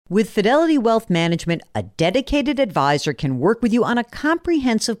With Fidelity Wealth Management, a dedicated advisor can work with you on a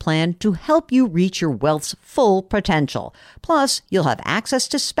comprehensive plan to help you reach your wealth's full potential. Plus, you'll have access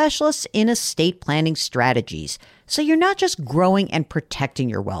to specialists in estate planning strategies. So you're not just growing and protecting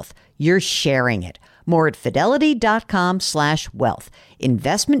your wealth, you're sharing it. More at fidelity.com/wealth.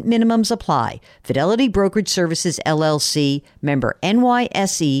 Investment minimums apply. Fidelity Brokerage Services, LLC, member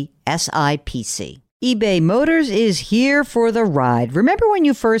NYSE, SIPC. eBay Motors is here for the ride. Remember when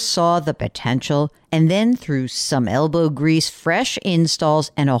you first saw the potential? And then through some elbow grease, fresh installs,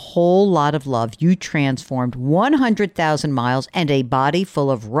 and a whole lot of love, you transformed 100,000 miles and a body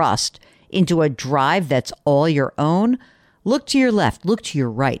full of rust into a drive that's all your own? Look to your left, look to your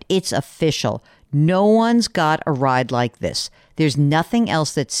right. It's official. No one's got a ride like this. There's nothing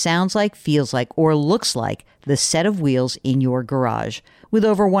else that sounds like, feels like, or looks like the set of wheels in your garage. With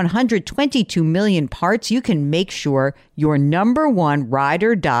over 122 million parts, you can make sure your number one ride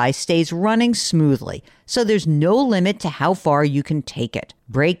or die stays running smoothly, so there's no limit to how far you can take it.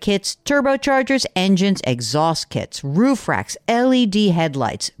 Brake kits, turbochargers, engines, exhaust kits, roof racks, LED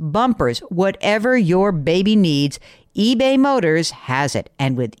headlights, bumpers, whatever your baby needs, eBay Motors has it.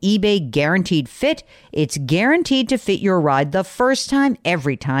 And with eBay Guaranteed Fit, it's guaranteed to fit your ride the first time,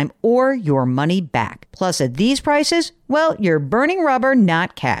 every time, or your money back. Plus, at these prices, well, you're burning rubber,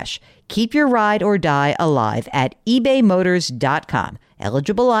 not cash. Keep your ride or die alive at ebaymotors.com.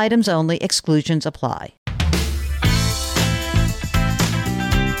 Eligible items only. Exclusions apply.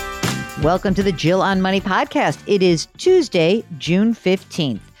 Welcome to the Jill on Money podcast. It is Tuesday, June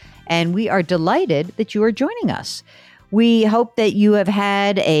 15th. And we are delighted that you are joining us. We hope that you have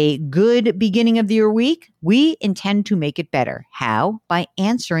had a good beginning of your week. We intend to make it better. How? By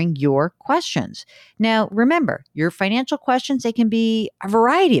answering your questions. Now, remember, your financial questions, they can be a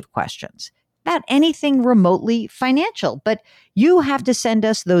variety of questions about anything remotely financial, but you have to send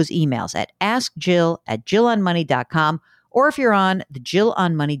us those emails at askjill@jillonmoney.com, or if you're on the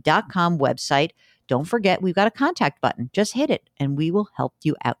jillonmoney.com website, don't forget, we've got a contact button. Just hit it and we will help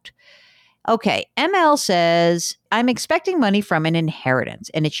you out. Okay, ML says, I'm expecting money from an inheritance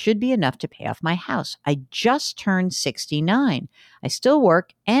and it should be enough to pay off my house. I just turned 69. I still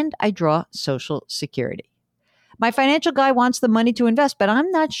work and I draw Social Security. My financial guy wants the money to invest, but I'm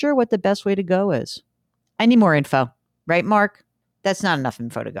not sure what the best way to go is. I need more info, right, Mark? That's not enough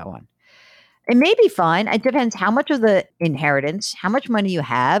info to go on. It may be fine. It depends how much of the inheritance, how much money you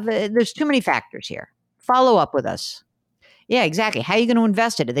have. There's too many factors here. Follow up with us. Yeah, exactly. How are you going to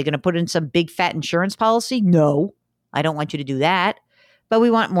invest it? Are they going to put in some big fat insurance policy? No, I don't want you to do that. But we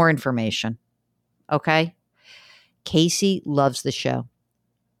want more information. Okay? Casey loves the show.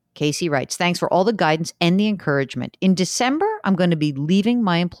 Casey writes, thanks for all the guidance and the encouragement. In December, I'm going to be leaving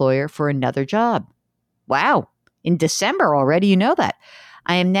my employer for another job. Wow. In December already, you know that.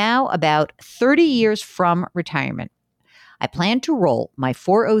 I am now about 30 years from retirement. I plan to roll my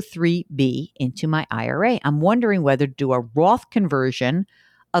 403B into my IRA. I'm wondering whether to do a Roth conversion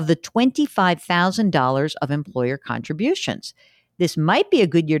of the $25,000 of employer contributions. This might be a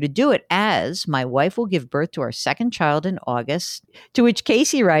good year to do it, as my wife will give birth to our second child in August, to which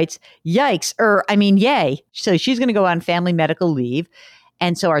Casey writes, yikes, yay. So she's going to go on family medical leave.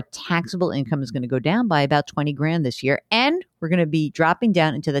 And so our taxable income is going to go down by about 20 grand this year. And we're going to be dropping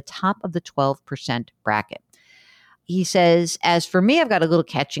down into the top of the 12% bracket. He says, as for me, I've got a little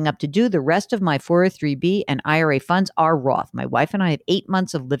catching up to do. The rest of my 403B and IRA funds are Roth. My wife and I have 8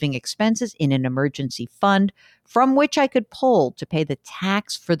 months of living expenses in an emergency fund from which I could pull to pay the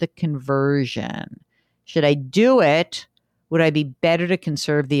tax for the conversion. Should I do it? Would I be better to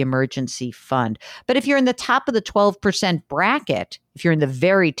conserve the emergency fund? But if you're in the top of the 12% bracket, if you're in the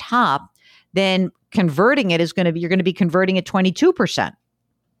very top, then converting it you're going to be converting at 22%.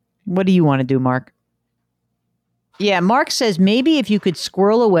 What do you want to do, Mark? Yeah, Mark says maybe if you could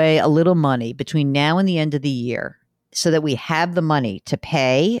squirrel away a little money between now and the end of the year so that we have the money to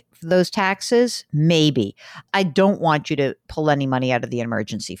pay for those taxes, maybe. I don't want you to pull any money out of the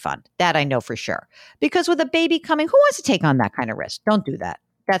emergency fund. That I know for sure. Because with a baby coming, who wants to take on that kind of risk? Don't do that.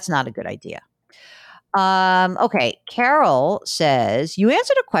 That's not a good idea. Okay, Carol says, you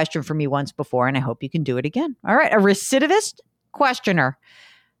answered a question for me once before, and I hope you can do it again. All right, a recidivist questioner.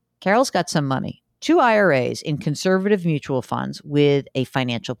 Carol's got some money. 2 IRAs in conservative mutual funds with a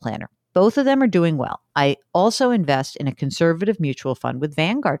financial planner. Both of them are doing well. I also invest in a conservative mutual fund with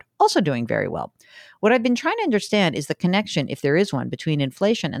Vanguard, also doing very well. What I've been trying to understand is the connection, if there is one, between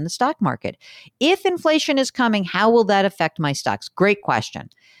inflation and the stock market. If inflation is coming, how will that affect my stocks? Great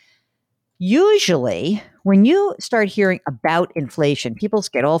question. Usually, when you start hearing about inflation, people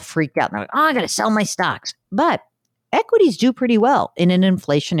get all freaked out and they're like, oh, I got to sell my stocks. But equities do pretty well in an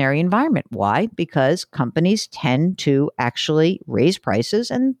inflationary environment. Why? Because companies tend to actually raise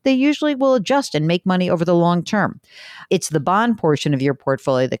prices and they usually will adjust and make money over the long term. It's the bond portion of your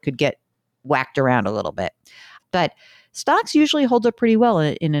portfolio that could get whacked around a little bit. But stocks usually hold up pretty well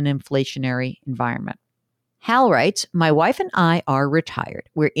in an inflationary environment. Hal writes, my wife and I are retired.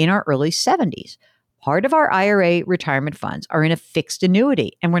 We're in our early 70s. Part of our IRA retirement funds are in a fixed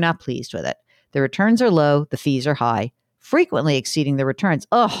annuity, and we're not pleased with it. The returns are low, the fees are high, frequently exceeding the returns.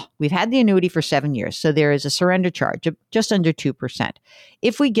 We've had the annuity for 7 years, so there is a surrender charge of just under 2%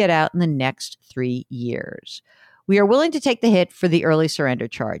 if we get out in the next 3 years. We are willing to take the hit for the early surrender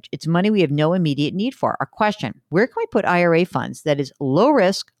charge. It's money we have no immediate need for. Our question, where can we put IRA funds that is low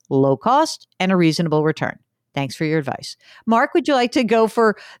risk, low cost, and a reasonable return? Thanks for your advice. Mark, would you like to go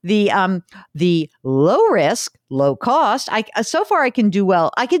for the low risk, low cost? So far I can do well.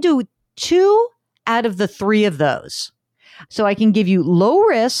 I can do 2 out of the 3 of those. So I can give you low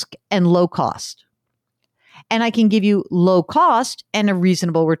risk and low cost. And I can give you low cost and a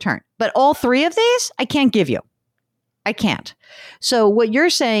reasonable return. But all 3 of these, I can't give you. I can't. So what you're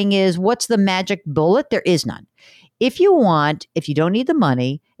saying is, what's the magic bullet? There is none. If you don't need the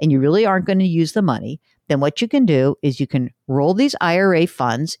money and you really aren't going to use the money, then what you can do is you can roll these IRA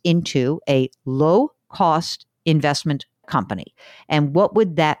funds into a low cost investment company. And what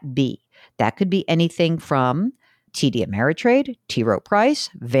would that be? That could be anything from TD Ameritrade, T. Rowe Price,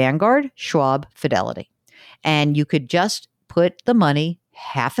 Vanguard, Schwab, Fidelity. And you could just put the money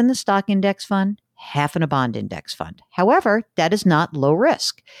half in the stock index fund, half in a bond index fund. However, that is not low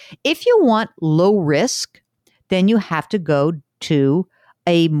risk. If you want low risk, then you have to go to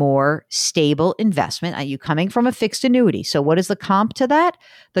a more stable investment. Are you coming from a fixed annuity? So what is the comp to that?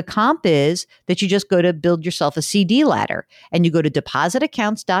 The comp is that you just go to build yourself a CD ladder and you go to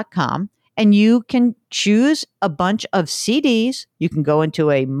depositaccounts.com and you can choose a bunch of CDs. You can go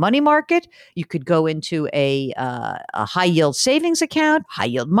into a money market. You could go into a high yield savings account, high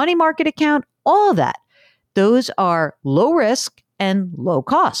yield money market account, all of that. Those are low risk and low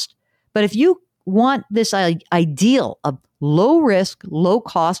cost. But if you want this ideal of low risk, low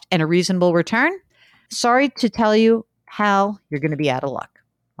cost, and a reasonable return, sorry to tell you, Hal, you're going to be out of luck.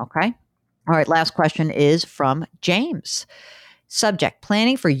 Okay? All right, last question is from James. Subject,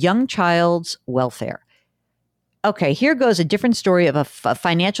 planning for young child's welfare. Okay, here goes a different story of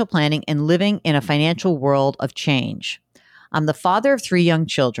financial planning and living in a financial world of change. I'm the father of 3 young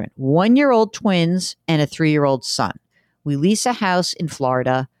children, 1-year-old twins and a 3-year-old son. We lease a house in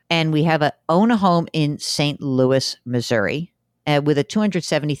Florida and we own a home in St. Louis, Missouri, with a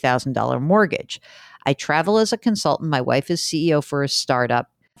 $270,000 mortgage. I travel as a consultant. My wife is CEO for a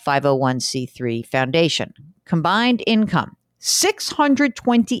startup 501c3 foundation. Combined income,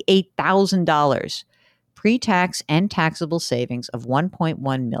 $628,000. Pre-tax and taxable savings of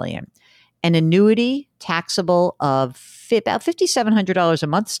 $1.1 million. An annuity taxable of about $5,700 a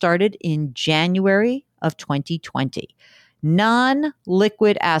month started in January of 2020.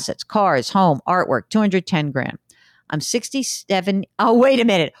 Non-liquid assets, cars, home, artwork, $210,000. I'm 67. Oh, wait a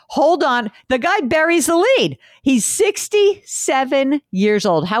minute. Hold on. The guy buries the lead. He's 67 years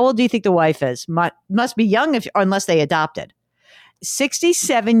old. How old do you think the wife is? Must be young unless they adopted.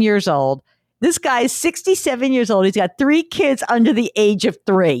 67 years old. This guy is 67 years old. He's got 3 kids under the age of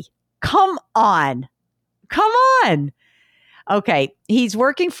 3. Come on. Come on. Okay. He's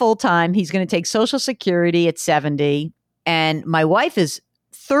working full time. He's going to take Social Security at 70. And my wife is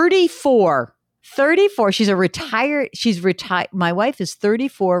 34. 34. She's retired. My wife is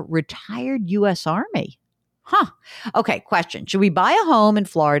 34, retired U.S. Army. Huh. Okay. Question. Should we buy a home in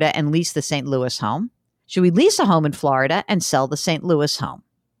Florida and lease the St. Louis home? Should we lease a home in Florida and sell the St. Louis home?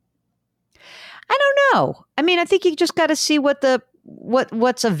 I don't know. I mean, I think you just got to see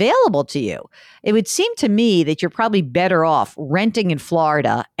what's available to you. It would seem to me that you're probably better off renting in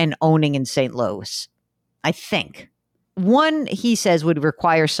Florida and owning in St. Louis. I think. One, he says, would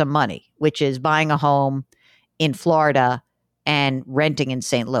require some money, which is buying a home in Florida and renting in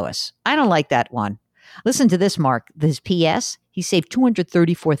St. Louis. I don't like that one. Listen to this, Mark. This PS, he saved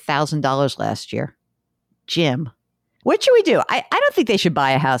 $234,000 last year. Jim, what should we do? I don't think they should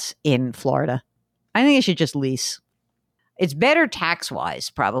buy a house in Florida. I think they should just lease. It's better tax-wise,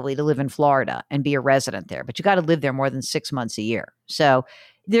 probably, to live in Florida and be a resident there, but you got to live there more than 6 months a year. So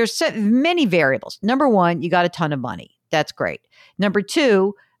there's many variables. Number one, you got a ton of money. That's great. Number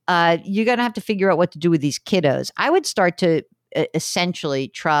two, you're going to have to figure out what to do with these kiddos. I would start to essentially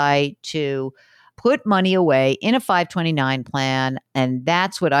try to put money away in a 529 plan. And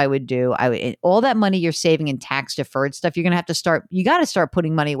that's what I would do. All that money you're saving in tax deferred stuff, you got to start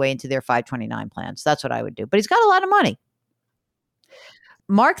putting money away into their 529 plans. That's what I would do. But he's got a lot of money.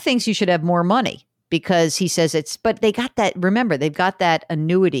 Mark thinks you should have more money because he says but they've got that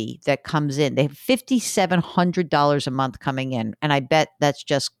annuity that comes in. They have $5,700 a month coming in. And I bet that's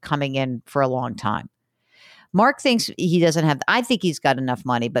just coming in for a long time. Mark thinks he doesn't have, I think he's got enough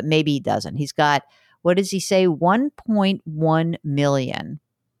money, but maybe he doesn't. He's got, what does he say? 1.1 million.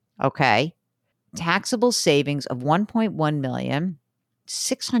 Okay. Taxable savings of 1.1 million,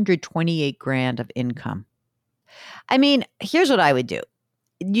 628 grand of income. I mean, here's what I would do.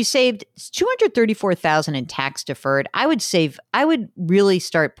 You saved 234,000 in tax deferred. I would really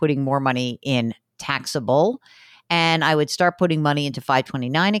start putting more money in taxable. And I would start putting money into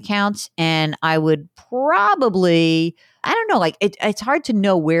 529 accounts. And I would probably, I don't know, like it's hard to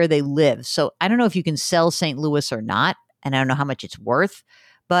know where they live. So I don't know if you can sell St. Louis or not. And I don't know how much it's worth.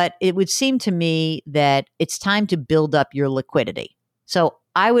 But it would seem to me that it's time to build up your liquidity. So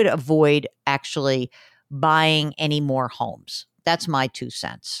I would avoid actually buying any more homes. That's my 2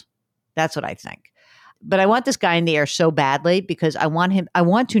 cents. That's what I think. But I want this guy in the air so badly because I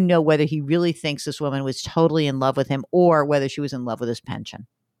want to know whether he really thinks this woman was totally in love with him or whether she was in love with his pension.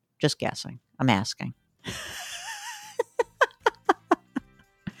 Just guessing. I'm asking.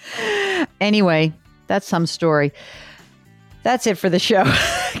 Anyway, that's some story. That's it for the show.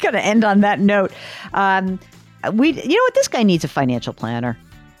 Got to end on that note. You know what? This guy needs a financial planner.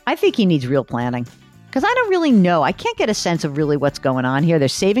 I think he needs real planning. Because I don't really know. I can't get a sense of really what's going on here. They're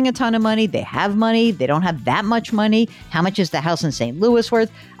saving a ton of money. They have money. They don't have that much money. How much is the house in St. Louis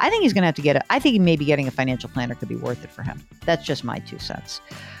worth? I think he's going to have to I think maybe getting a financial planner could be worth it for him. That's just my 2 cents.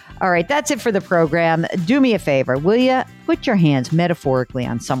 All right, that's it for the program. Do me a favor, will you? Put your hands metaphorically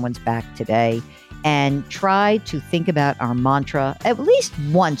on someone's back today and try to think about our mantra at least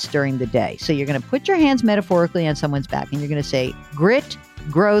once during the day. So you're going to put your hands metaphorically on someone's back and you're going to say, grit,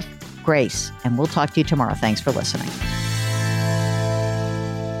 growth, grace. And we'll talk to you tomorrow. Thanks for listening.